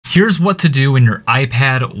Here's what to do when your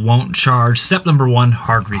iPad won't charge. Step number 1,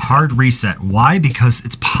 hard reset. Hard reset. Why? Because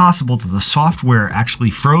it's possible that the software actually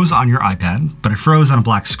froze on your iPad, but it froze on a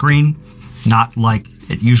black screen, not like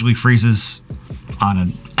it usually freezes on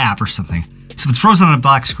an app or something. So if it's frozen on a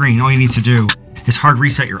black screen, all you need to do is hard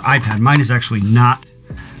reset your iPad. Mine is actually not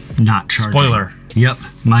charging. Spoiler. Yep,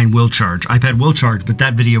 mine will charge. iPad will charge, but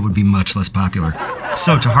that video would be much less popular.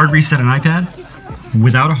 So to hard reset an iPad,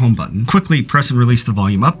 without a home button, quickly press and release the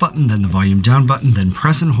volume up button, then the volume down button, then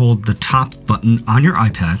press and hold the top button on your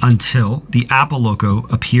iPad until the Apple logo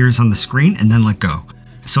appears on the screen, and then let go.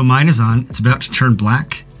 So mine is on, it's about to turn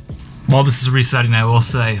black. While this is resetting, I will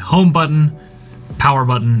say home button, power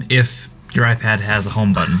button if your iPad has a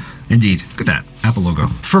home button. Indeed, look at that, Apple logo.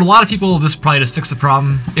 For a lot of people, this probably just fixed the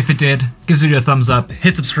problem. If it did, give this video a thumbs up,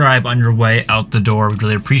 hit subscribe on your way out the door. We'd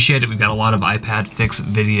really appreciate it. We've got a lot of iPad fix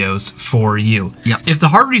videos for you. Yep. If the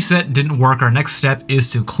hard reset didn't work, our next step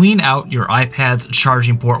is to clean out your iPad's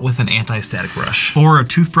charging port with an anti-static brush. Or a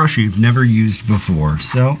toothbrush you've never used before.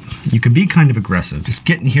 So you can be kind of aggressive. Just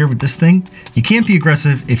get in here with this thing. You can't be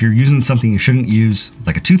aggressive if you're using something you shouldn't use,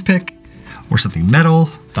 like a toothpick or something metal.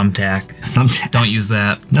 Thumbtack. Thumbtack. Don't use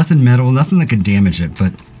that. Nothing metal, nothing that can damage it,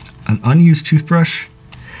 but an unused toothbrush,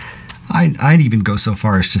 I'd even go so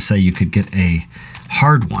far as to say you could get a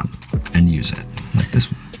hard one and use it, like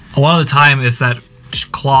this one. A lot of the time it's that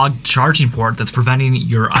clogged charging port that's preventing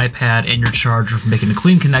your iPad and your charger from making a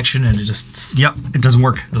clean connection, and it just... Yep, it doesn't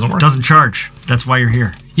work. Doesn't charge. That's why you're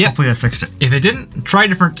here. Yep. Hopefully that fixed it. If it didn't, try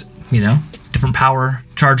different, different power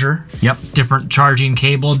charger. Yep. Different charging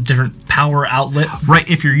cable, different power outlet. Right,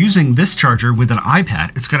 if you're using this charger with an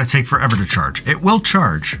iPad, it's going to take forever to charge. It will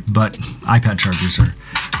charge, but iPad chargers are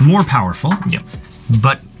more powerful. Yep.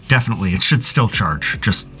 But definitely, it should still charge,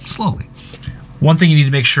 just slowly. One thing you need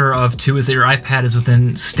to make sure of, too, is that your iPad is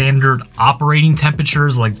within standard operating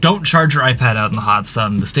temperatures. Like, don't charge your iPad out in the hot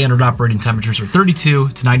sun. The standard operating temperatures are 32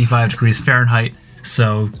 to 95 degrees Fahrenheit,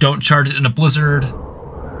 so don't charge it in a blizzard.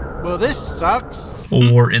 Well, this sucks.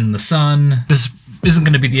 Or in the sun. This isn't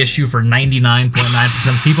going to be the issue for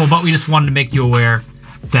 99.9% of people, but we just wanted to make you aware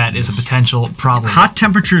that is a potential problem. Hot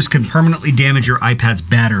temperatures can permanently damage your iPad's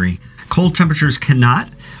battery. Cold temperatures cannot,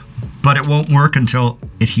 but it won't work until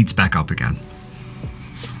it heats back up again.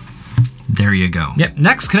 There you go. Yep.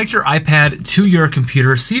 Next, connect your iPad to your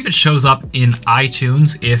computer. See if it shows up in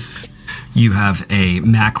iTunes if you have a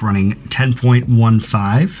Mac running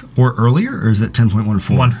 10.15 or earlier, or is it 10.14?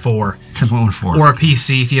 10.14. Or a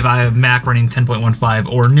PC if you have a Mac running 10.15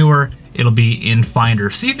 or newer, it'll be in Finder.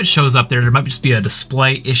 See if it shows up there. There might just be a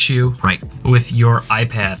display issue with your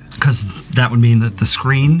iPad. Because that would mean that the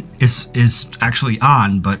screen is actually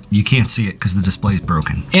on, but you can't see it because the display is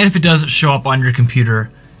broken. And if it doesn't show up on your computer,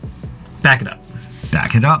 back it up.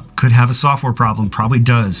 Back it up. Could have a software problem. Probably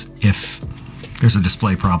does if there's a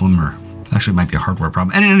display problem, or actually it might be a hardware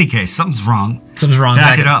problem. And in any case, something's wrong. Something's wrong.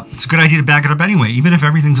 Back it up. It's a good idea to back it up anyway, even if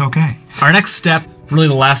everything's okay. Our next step, really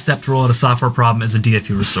the last step to roll out a software problem, is a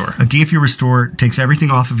DFU Restore. A DFU Restore takes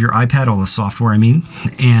everything off of your iPad, all the software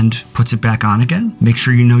and puts it back on again. Make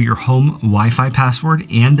sure you know your home Wi-Fi password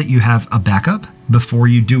and that you have a backup before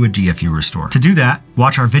you do a DFU Restore. To do that,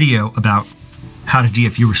 watch our video about how to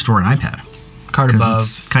DFU Restore an iPad. Card above.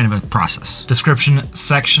 It's kind of a process. Description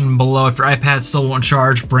section below. If your iPad still won't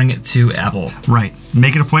charge, bring it to Apple. Right.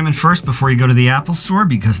 Make an appointment first before you go to the Apple store,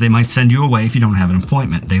 because they might send you away if you don't have an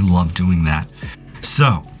appointment. They love doing that.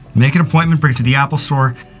 So make an appointment, bring it to the Apple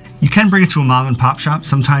store. You can bring it to a mom and pop shop.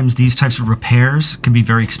 Sometimes these types of repairs can be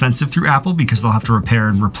very expensive through Apple because they'll have to repair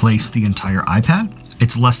and replace the entire iPad.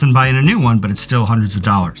 It's less than buying a new one, but it's still hundreds of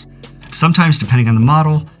dollars. Sometimes, depending on the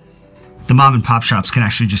model, the mom and pop shops can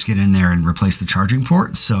actually just get in there and replace the charging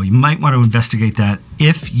port. So you might want to investigate that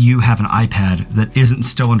if you have an iPad that isn't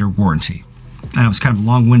still under warranty. I know it's kind of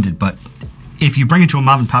long-winded, but if you bring it to a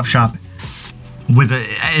mom and pop shop,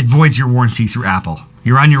 it voids your warranty through Apple.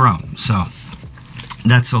 You're on your own. So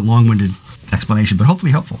that's a long-winded explanation, but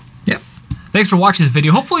hopefully helpful. Yep. Thanks for watching this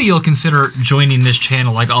video. Hopefully you'll consider joining this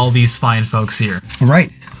channel like all these fine folks here. All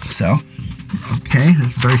right. So, okay,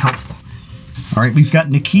 that's very helpful. All right, we've got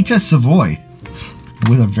Nikita Savoy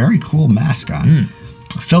with a very cool mask on.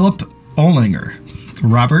 Philip Olinger,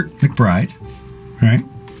 Robert McBride. All right.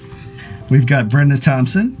 We've got Brenda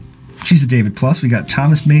Thompson. She's a David Plus. We got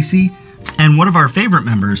Thomas Macy. And one of our favorite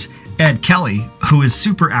members, Ed Kelly, who is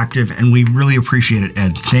super active, and we really appreciate it,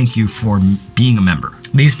 Ed. Thank you for being a member.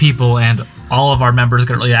 These people and all of our members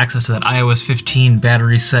get early access to that iOS 15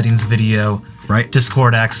 battery settings video. Right.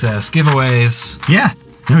 Discord access, giveaways. Yeah.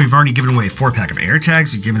 Now we've already given away a 4-pack of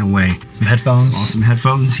AirTags. We've given away Some headphones. awesome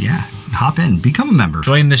headphones. Yeah, hop in, become a member.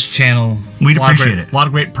 Join this channel. We'd appreciate it. A lot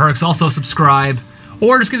of great perks. Also subscribe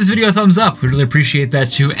or just give this video a thumbs up. We'd really appreciate that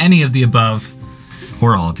too. Any of the above.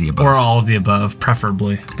 Or all of the above. Or all of the above,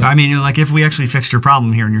 preferably. I mean, like, if we actually fixed your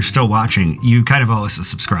problem here and you're still watching, you kind of owe us a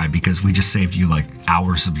subscribe because we just saved you, like,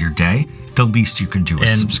 hours of your day. The least you could do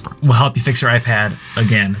is subscribe. We'll help you fix your iPad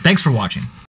again. Thanks for watching.